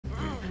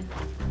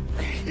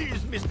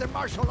Mr.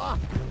 Marshall, huh?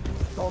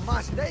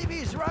 Thomas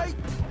Davies, right?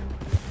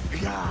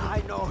 Yeah,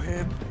 I know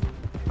him.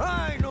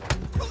 I know...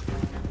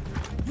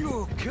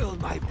 You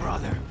killed my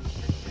brother.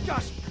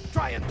 Just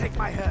try and take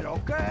my head,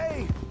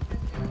 okay?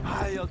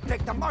 I'll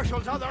take the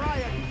Marshall's other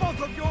eye and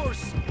both of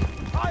yours.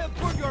 I'll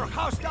burn your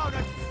house down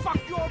and fuck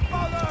your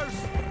brothers.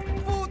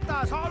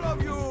 Putas, all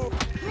of you.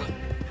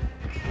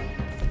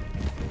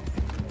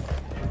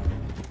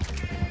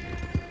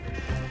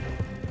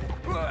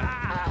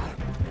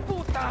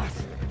 Putas.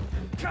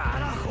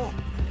 Carajo.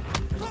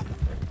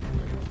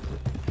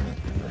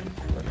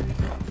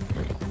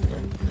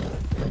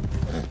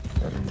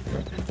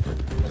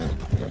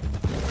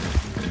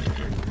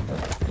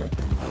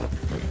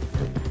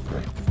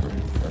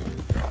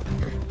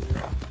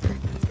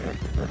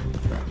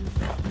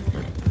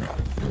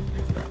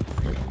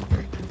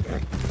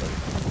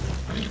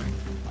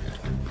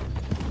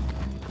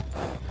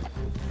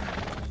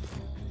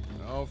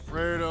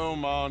 Alfredo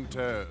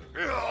Montez.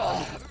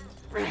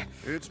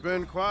 It's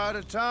been quite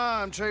a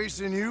time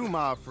chasing you,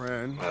 my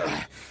friend.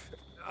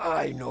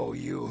 I know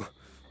you.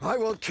 I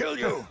will kill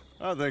you.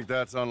 I think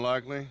that's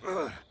unlikely.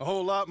 A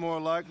whole lot more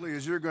likely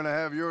is you're gonna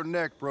have your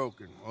neck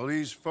broken while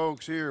these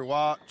folks here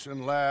watch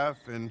and laugh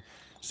and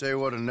say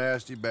what a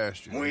nasty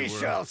bastard you were. We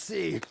shall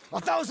see.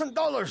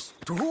 $1,000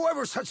 to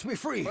whoever sets me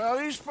free. Well,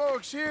 these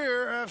folks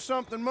here have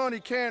something money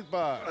can't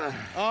buy.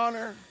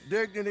 Honor,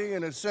 dignity,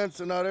 and a sense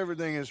that not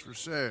everything is for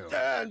sale.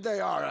 And they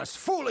are as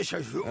foolish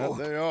as you.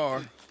 They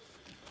are.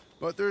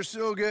 But they're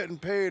still getting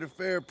paid a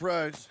fair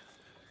price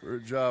for a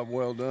job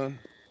well done.